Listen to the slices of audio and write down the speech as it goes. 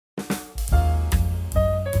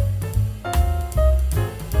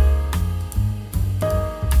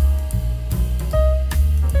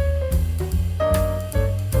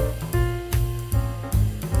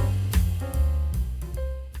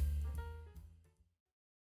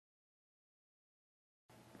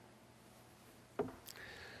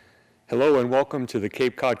Hello and welcome to the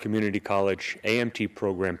Cape Cod Community College AMT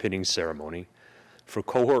program pinning ceremony for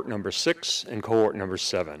cohort number 6 and cohort number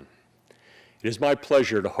 7. It is my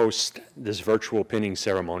pleasure to host this virtual pinning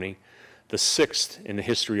ceremony, the 6th in the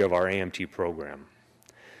history of our AMT program.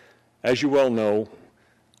 As you well know,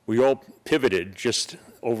 we all pivoted just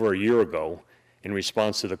over a year ago in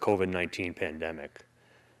response to the COVID-19 pandemic.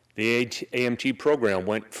 The AMT program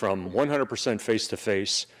went from 100%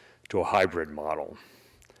 face-to-face to a hybrid model.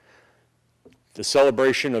 The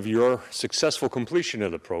celebration of your successful completion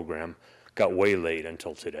of the program got waylaid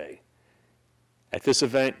until today. At this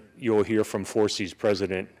event, you'll hear from 4C's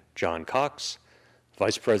President John Cox,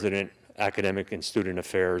 Vice President, Academic and Student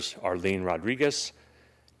Affairs Arlene Rodriguez,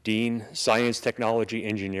 Dean, Science, Technology,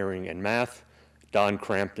 Engineering, and Math, Don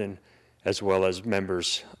Crampton, as well as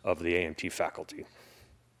members of the AMT faculty.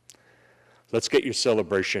 Let's get your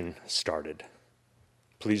celebration started.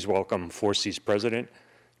 Please welcome 4C's President,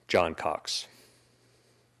 John Cox.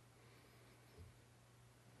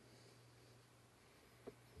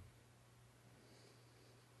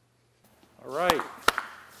 All right.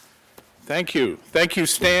 Thank you. Thank you,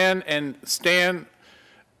 Stan. And Stan,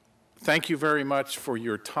 thank you very much for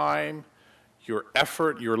your time, your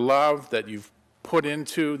effort, your love that you've put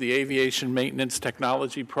into the Aviation Maintenance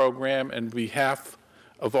Technology Program. And on behalf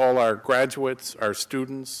of all our graduates, our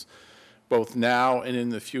students, both now and in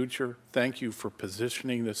the future, thank you for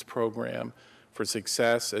positioning this program for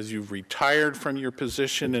success. As you've retired from your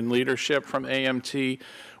position in leadership from AMT,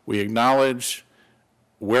 we acknowledge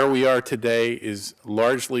where we are today is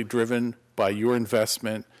largely driven by your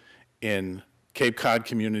investment in Cape Cod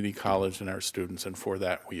Community College and our students, and for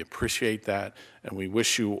that, we appreciate that, and we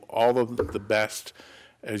wish you all of the best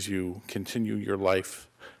as you continue your life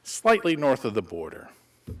slightly north of the border.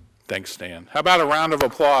 Thanks, Stan. How about a round of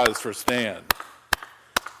applause for Stan?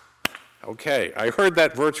 Okay, I heard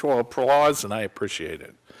that virtual applause, and I appreciate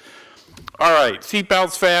it. All right,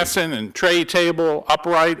 seatbelts fastened and tray table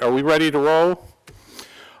upright. Are we ready to roll?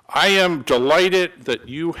 I am delighted that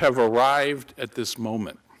you have arrived at this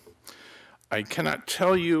moment. I cannot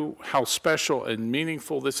tell you how special and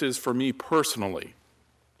meaningful this is for me personally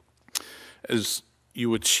as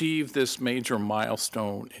you achieve this major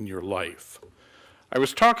milestone in your life. I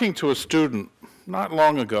was talking to a student not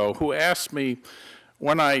long ago who asked me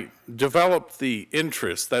when I developed the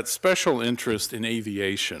interest, that special interest in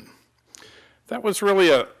aviation. That was really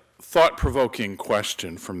a thought-provoking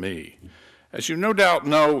question for me. As you no doubt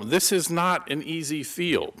know, this is not an easy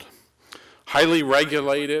field. Highly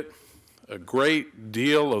regulated, a great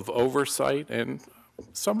deal of oversight, and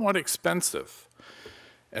somewhat expensive.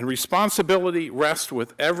 And responsibility rests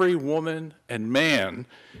with every woman and man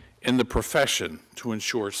in the profession to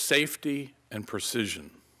ensure safety and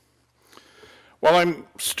precision. While I'm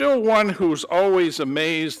still one who's always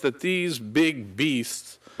amazed that these big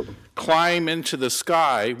beasts climb into the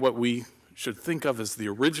sky, what we should think of as the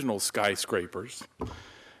original skyscrapers,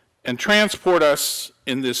 and transport us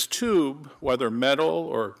in this tube, whether metal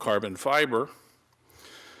or carbon fiber,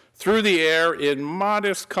 through the air in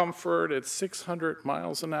modest comfort at 600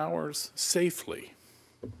 miles an hour safely.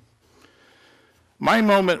 My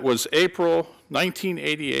moment was April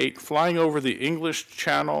 1988, flying over the English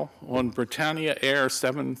Channel on Britannia Air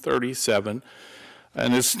 737,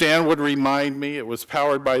 and as Stan would remind me, it was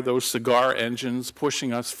powered by those cigar engines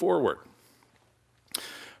pushing us forward.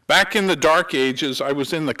 Back in the dark ages, I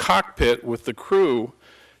was in the cockpit with the crew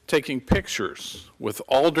taking pictures with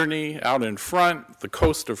Alderney out in front, the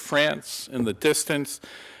coast of France in the distance,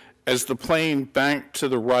 as the plane banked to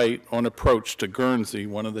the right on approach to Guernsey,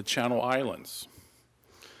 one of the Channel Islands.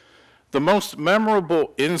 The most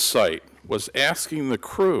memorable insight was asking the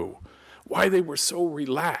crew why they were so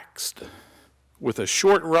relaxed with a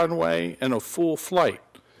short runway and a full flight.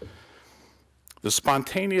 The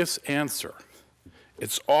spontaneous answer: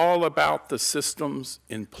 it's all about the systems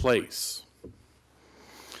in place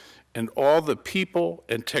and all the people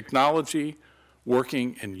and technology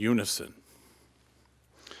working in unison.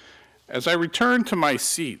 As I returned to my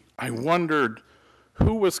seat, I wondered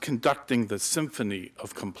who was conducting the symphony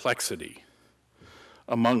of complexity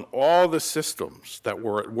among all the systems that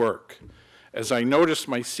were at work, as I noticed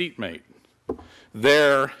my seatmate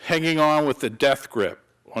there hanging on with the death grip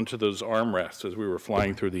onto those armrests as we were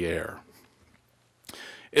flying through the air.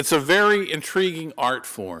 It's a very intriguing art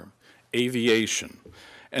form, aviation,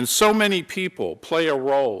 and so many people play a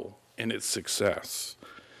role in its success.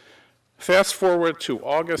 Fast forward to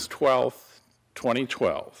August 12th,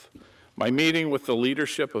 2012, my meeting with the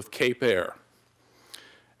leadership of Cape Air.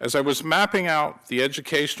 As I was mapping out the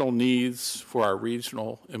educational needs for our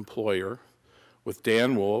regional employer with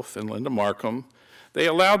Dan Wolf and Linda Markham, They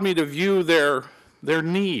allowed me to view their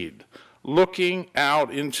need, looking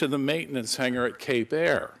out into the maintenance hangar at Cape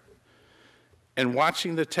Air and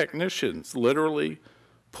watching the technicians literally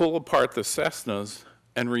pull apart the Cessnas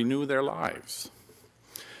and renew their lives.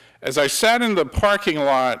 As I sat in the parking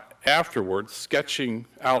lot afterwards, sketching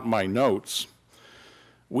out my notes,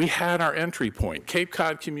 we had our entry point. Cape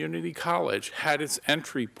Cod Community College had its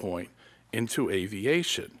entry point into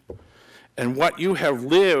aviation. And what you have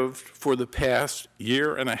lived for the past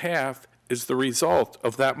year and a half is the result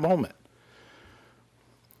of that moment.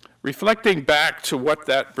 Reflecting back to what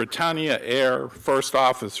that Britannia Air first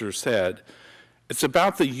officer said, it's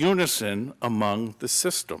about the unison among the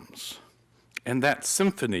systems and that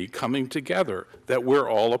symphony coming together that we're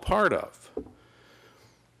all a part of.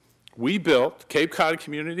 We built, Cape Cod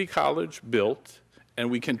Community College built,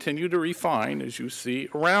 and we continue to refine, as you see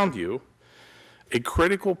around you, a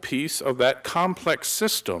critical piece of that complex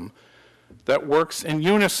system that works in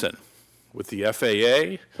unison with the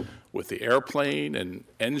FAA, with the airplane and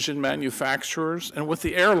engine manufacturers, and with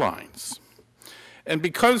the airlines. And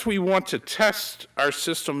because we want to test our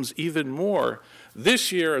systems even more,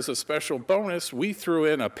 this year as a special bonus, we threw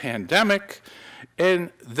in a pandemic,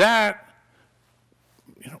 and that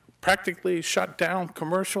practically shut down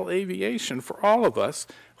commercial aviation for all of us,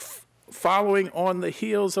 following on the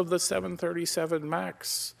heels of the 737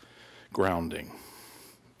 MAX grounding.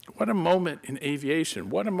 What a moment in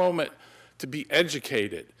aviation. What a moment to be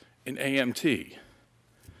educated in AMT.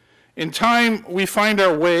 In time, we find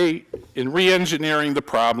our way in re-engineering the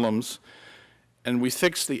problems, and we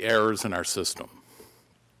fix the errors in our system.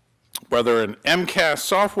 Whether an MCAS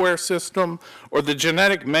software system or the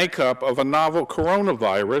genetic makeup of a novel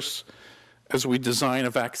coronavirus as we design a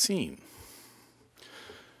vaccine.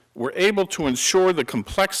 We're able to ensure the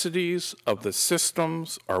complexities of the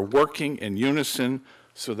systems are working in unison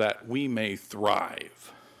so that we may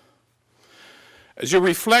thrive. As you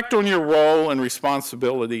reflect on your role and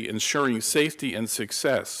responsibility ensuring safety and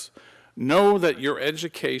success, know that your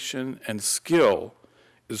education and skill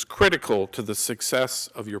is critical to the success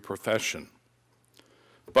of your profession.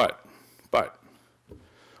 But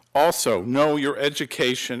also know your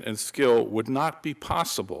education and skill would not be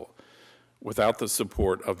possible without the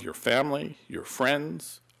support of your family, your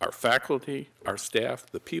friends, our faculty, our staff,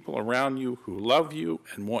 the people around you who love you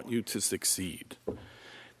and want you to succeed.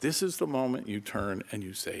 This is the moment you turn and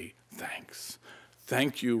you say, thanks.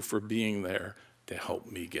 Thank you for being there to help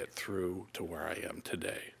me get through to where I am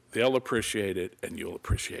today. They'll appreciate it, and you'll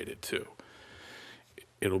appreciate it too.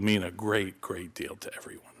 It'll mean a great, great deal to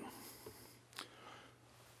everyone.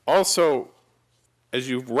 Also, as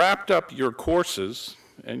you've wrapped up your courses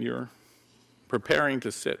and you're preparing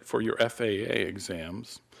to sit for your FAA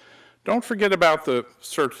exams, don't forget about the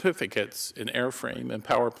certificates in airframe and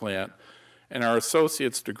power plant and our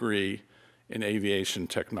associate's degree in aviation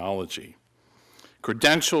technology.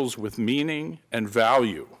 Credentials with meaning and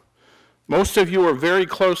value. Most of you are very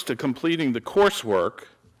close to completing the coursework.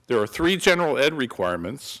 There are 3 general ed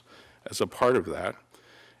requirements as a part of that,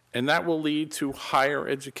 and that will lead to higher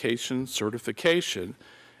education certification.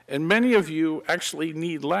 And many of you actually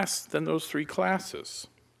need less than those 3 classes.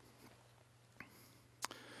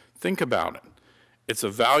 Think about it. It's a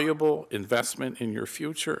valuable investment in your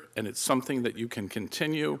future, and it's something that you can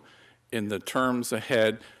continue in the terms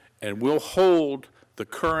ahead, and will hold the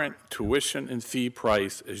current tuition and fee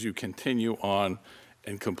price as you continue on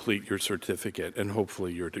and complete your certificate and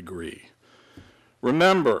hopefully your degree.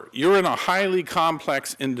 Remember, you're in a highly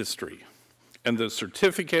complex industry, and the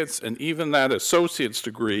certificates and even that associate's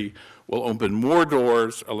degree will open more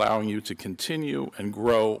doors, allowing you to continue and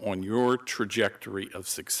grow on your trajectory of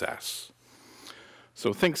success.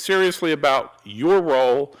 So think seriously about your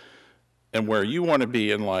role and where you want to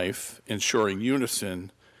be in life, ensuring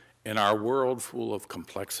unison in our world full of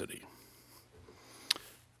complexity.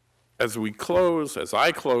 As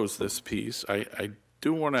I close this piece, I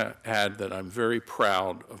do want to add that I'm very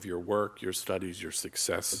proud of your work, your studies, your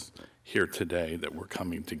success here today that we're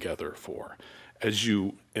coming together for, as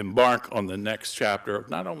you embark on the next chapter of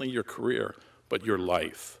not only your career, but your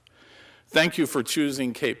life. Thank you for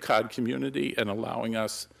choosing Cape Cod Community and allowing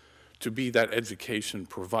us to be that education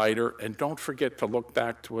provider. And don't forget to look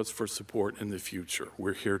back to us for support in the future.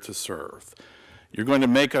 We're here to serve. You're going to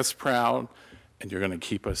make us proud, and you're going to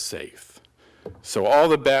keep us safe. So all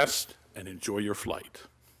the best, and enjoy your flight.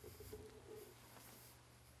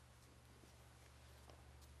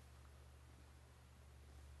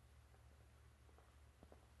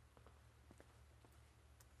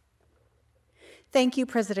 Thank you,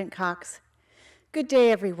 President Cox. Good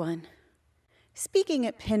day, everyone. Speaking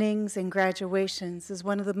at pinnings and graduations is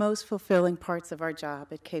one of the most fulfilling parts of our job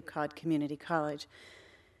at Cape Cod Community College.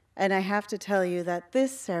 And I have to tell you that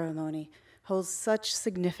this ceremony holds such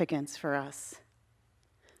significance for us.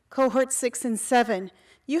 Cohort 6 and 7,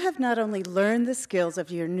 you have not only learned the skills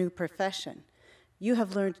of your new profession, you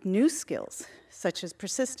have learned new skills such as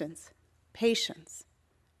persistence, patience,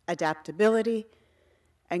 adaptability,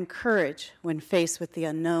 and courage when faced with the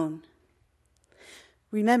unknown.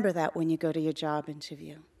 Remember that when you go to your job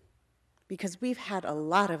interview, because we've had a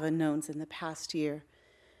lot of unknowns in the past year.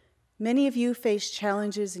 Many of you faced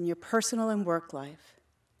challenges in your personal and work life.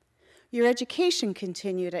 Your education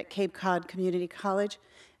continued at Cape Cod Community College,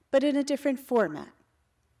 but in a different format,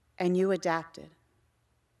 and you adapted.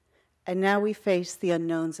 And now we face the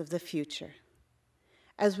unknowns of the future.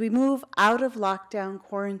 As we move out of lockdown,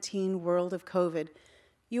 quarantine world of COVID,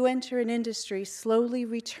 you enter an industry slowly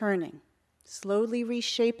returning, slowly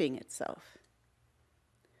reshaping itself.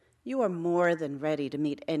 You are more than ready to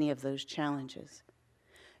meet any of those challenges.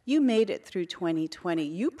 You made it through 2020.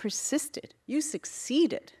 You persisted. You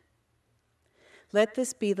succeeded. Let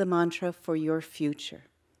this be the mantra for your future.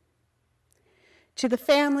 To the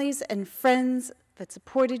families and friends that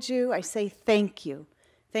supported you, I say thank you.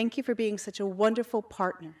 Thank you for being such a wonderful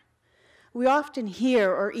partner. We often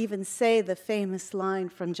hear or even say the famous line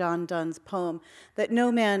from John Donne's poem that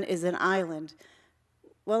no man is an island.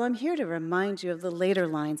 Well, I'm here to remind you of the later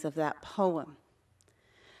lines of that poem.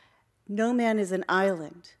 No man is an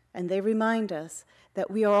island, and they remind us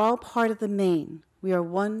that we are all part of the main. We are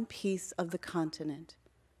one piece of the continent.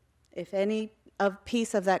 If any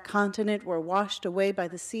piece of that continent were washed away by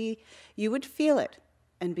the sea, you would feel it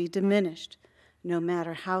and be diminished, no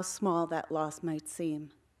matter how small that loss might seem.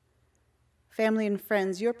 Family and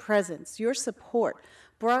friends, your presence, your support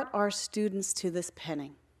brought our students to this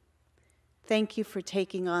penning. Thank you for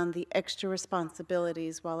taking on the extra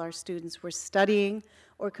responsibilities while our students were studying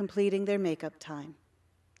or completing their makeup time.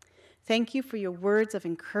 Thank you for your words of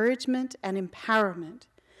encouragement and empowerment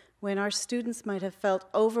when our students might have felt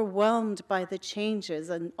overwhelmed by the changes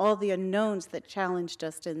and all the unknowns that challenged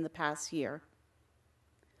us in the past year.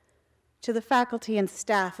 To the faculty and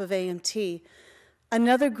staff of AMT,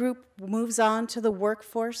 another group moves on to the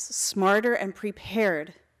workforce smarter and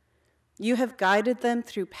prepared. You have guided them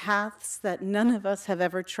through paths that none of us have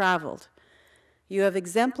ever traveled. You have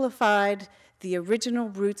exemplified the original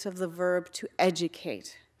roots of the verb to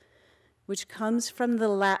educate, which comes from the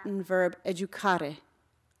Latin verb educare,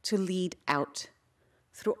 to lead out.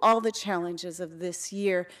 Through all the challenges of this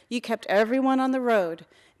year, you kept everyone on the road,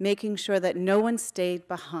 making sure that no one stayed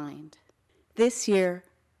behind. This year,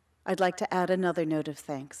 I'd like to add another note of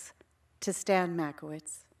thanks to Stan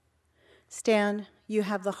Makowitz. Stan, you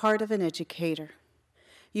have the heart of an educator.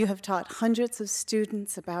 You have taught hundreds of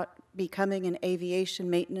students about becoming an aviation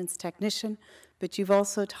maintenance technician, but you've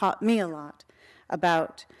also taught me a lot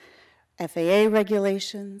about FAA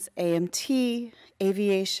regulations, AMT,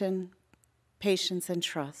 aviation, patience, and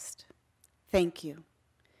trust. Thank you.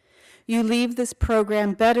 You leave this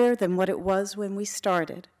program better than what it was when we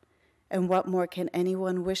started, and what more can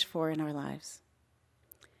anyone wish for in our lives?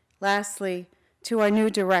 Lastly, to our new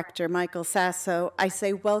director, Michael Sasso, I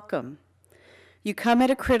say welcome. You come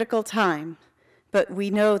at a critical time, but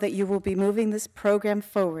we know that you will be moving this program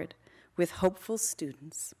forward with hopeful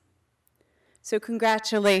students. So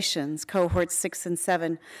congratulations, Cohorts 6 and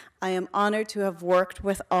 7. I am honored to have worked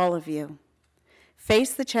with all of you.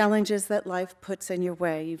 Face the challenges that life puts in your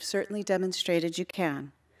way. You've certainly demonstrated you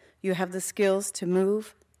can. You have the skills to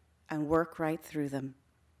move and work right through them.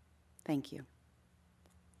 Thank you.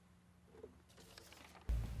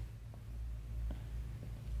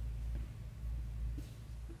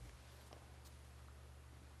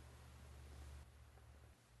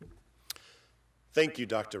 Thank you,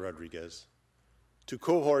 Dr. Rodriguez. To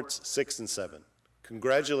Cohorts 6 and 7,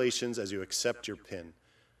 congratulations as you accept your pin.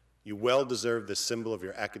 You well deserve this symbol of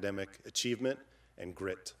your academic achievement and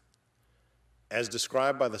grit. As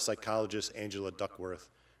described by the psychologist Angela Duckworth,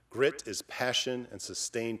 grit is passion and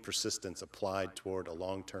sustained persistence applied toward a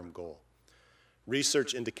long-term goal.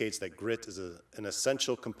 Research indicates that grit is an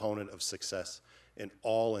essential component of success in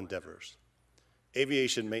all endeavors.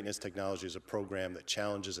 Aviation maintenance technology is a program that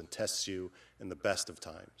challenges and tests you in the best of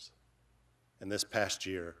times. And this past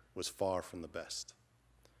year was far from the best.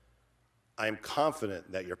 I am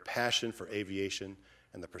confident that your passion for aviation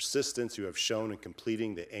and the persistence you have shown in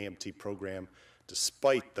completing the AMT program,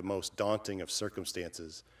 despite the most daunting of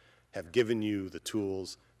circumstances, have given you the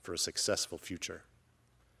tools for a successful future.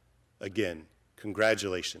 Again,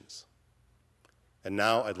 congratulations. And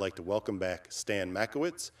now I'd like to welcome back Stan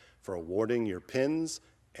Makowitz for awarding your pins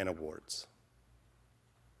and awards.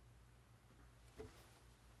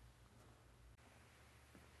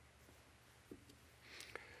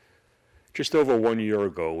 Just over 1 year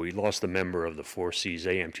ago, we lost a member of the 4Cs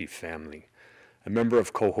AMT family, a member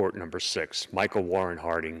of cohort number 6, Michael Warren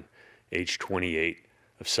Harding, age 28,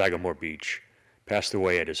 of Sagamore Beach, passed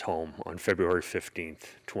away at his home on February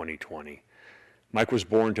 15th, 2020. Mike was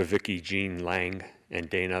born to Vicki Jean Lang and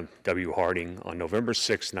Dana W. Harding on November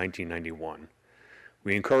 6, 1991.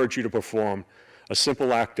 We encourage you to perform a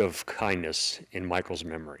simple act of kindness in Michael's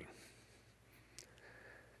memory.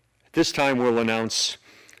 At this time, we'll announce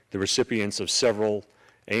the recipients of several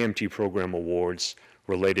AMT program awards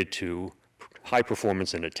related to high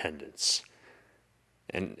performance and attendance,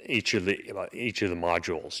 and each of the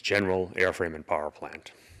modules: general, airframe, and power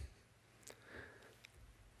plant.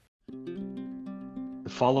 The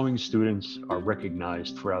following students are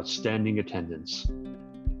recognized for outstanding attendance,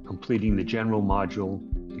 completing the general module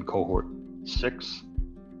in cohort 6: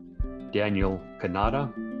 Daniel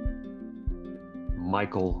Kanata,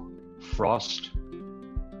 Michael Frost,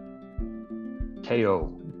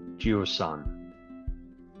 Teo Giosan,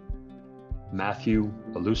 Matthew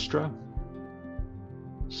Alustra,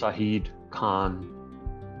 Sahid Khan,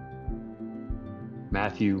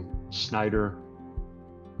 Matthew Snyder,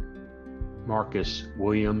 Marcus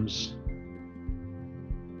Williams,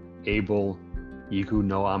 Abel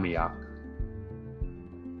Yigunoamiak,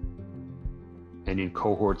 and in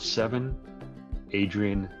cohort 7,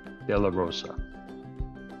 Adrian De La Rosa.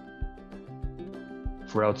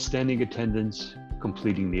 For outstanding attendance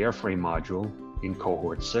completing the airframe module in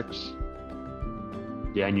cohort 6,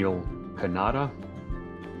 Daniel Kanata,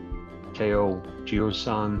 Teo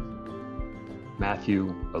Giosan,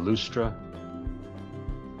 Matthew Alustra,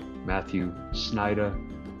 Matthew Snyder,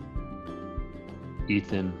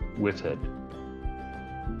 Ethan Whithead.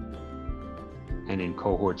 And in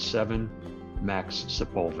cohort 7, Max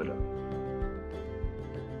Sepulveda.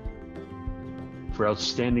 For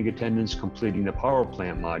outstanding attendance completing the power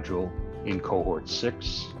plant module in cohort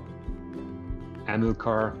 6,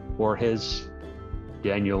 Amilcar Borges,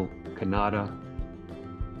 Daniel Kanata,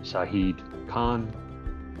 Sahid Khan,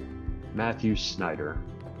 Matthew Snyder.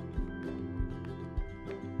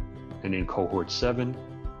 And in cohort 7,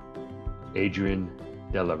 Adrian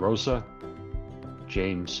De La Rosa,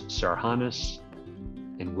 James Sarhanis,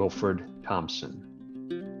 and Wilford Thompson.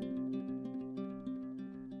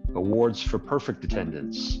 Awards for perfect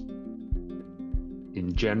attendance.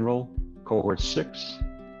 In general, cohort 6,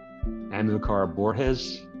 Amilcar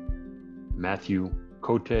Borges, Matthew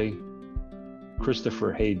Cote,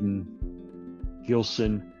 Christopher Hayden,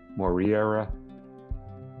 Gilson Moriera,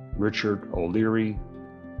 Richard O'Leary,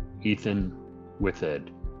 Ethan Whithead.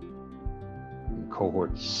 In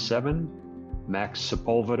cohort 7, Max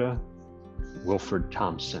Sepulveda, Wilford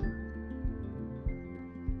Thompson.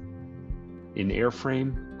 In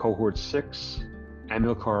airframe, cohort 6,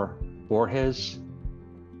 Amilcar Borges,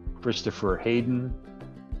 Christopher Hayden.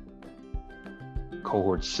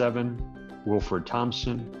 Cohort 7, Wilford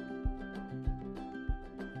Thompson.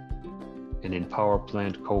 And in power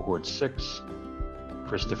plant, cohort 6,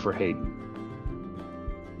 Christopher Hayden.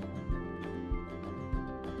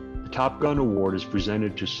 The Top Gun Award is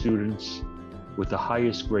presented to students with the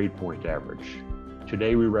highest grade point average.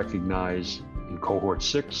 Today we recognize in cohort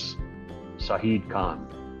 6, Sahid Khan,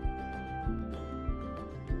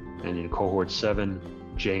 and in cohort 7,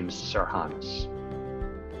 James Sarhanis.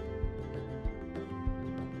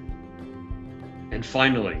 And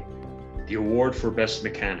finally, the award for Best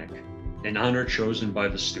Mechanic, an honor chosen by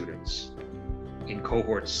the students. In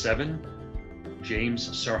cohort 7, James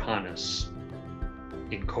Sarhanis.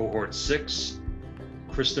 In cohort 6,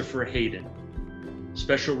 Christopher Hayden.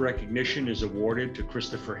 Special recognition is awarded to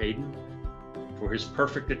Christopher Hayden for his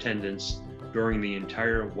perfect attendance during the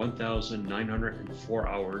entire 1,904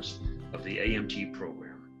 hours of the AMT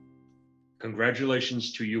program.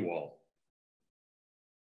 Congratulations to you all.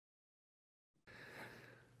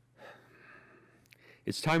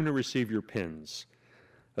 It's time to receive your pins,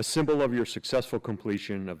 a symbol of your successful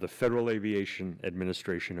completion of the Federal Aviation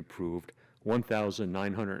Administration approved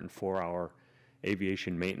 1,904-hour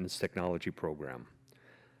aviation maintenance technology program.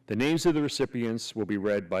 The names of the recipients will be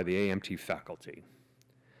read by the AMT faculty.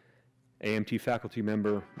 AMT faculty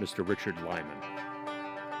member, Mr. Richard Lyman.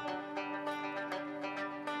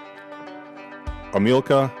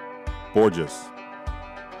 Amilcar Borges.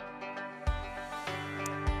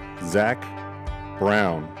 Zach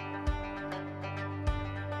Brown.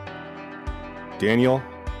 Daniel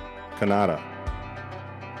Kanata.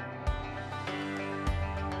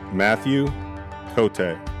 Matthew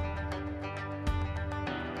Cote.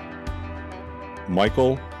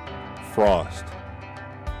 Michael Frost.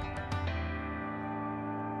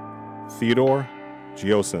 Theodore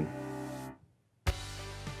Giosan.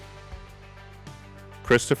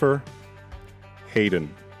 Christopher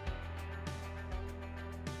Hayden,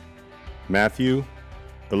 Matthew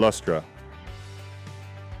Illustra,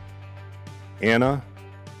 Anna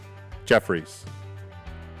Jeffries,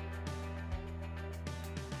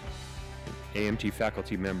 AMT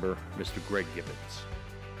faculty member, Mr. Greg Gibbons.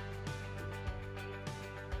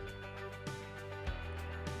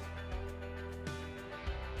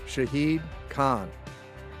 Shahid Khan,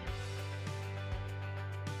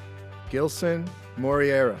 Gilson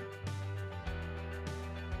Moriera,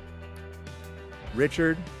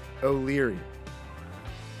 Richard O'Leary,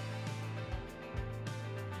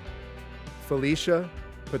 Felicia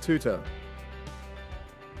Patuto,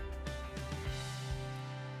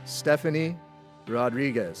 Stephanie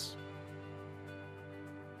Rodriguez,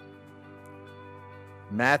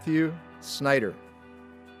 Matthew Snyder,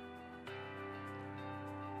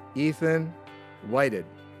 Ethan Whited,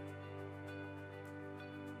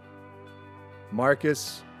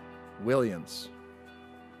 Marcus Williams,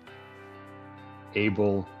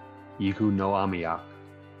 Abel Yehunoamiak.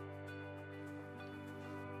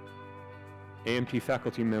 AMT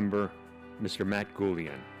faculty member, Mr. Matt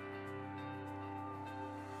Goulian.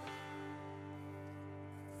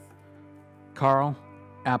 Carl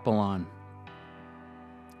Apollon,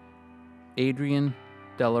 Adrian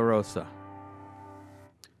Della Rosa,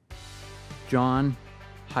 John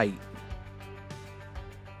Height,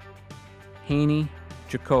 Haney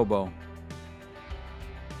Jacobo,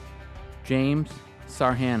 James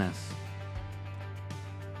Sarhanis,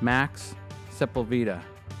 Max Sepulveda,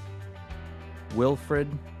 Wilfred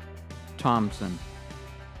Thompson.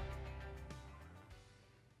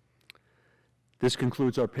 This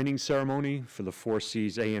concludes our pinning ceremony for the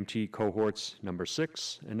 4Cs AMT cohorts number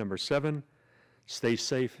 6 and number 7. Stay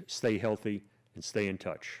safe, stay healthy, and stay in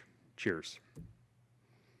touch. Cheers.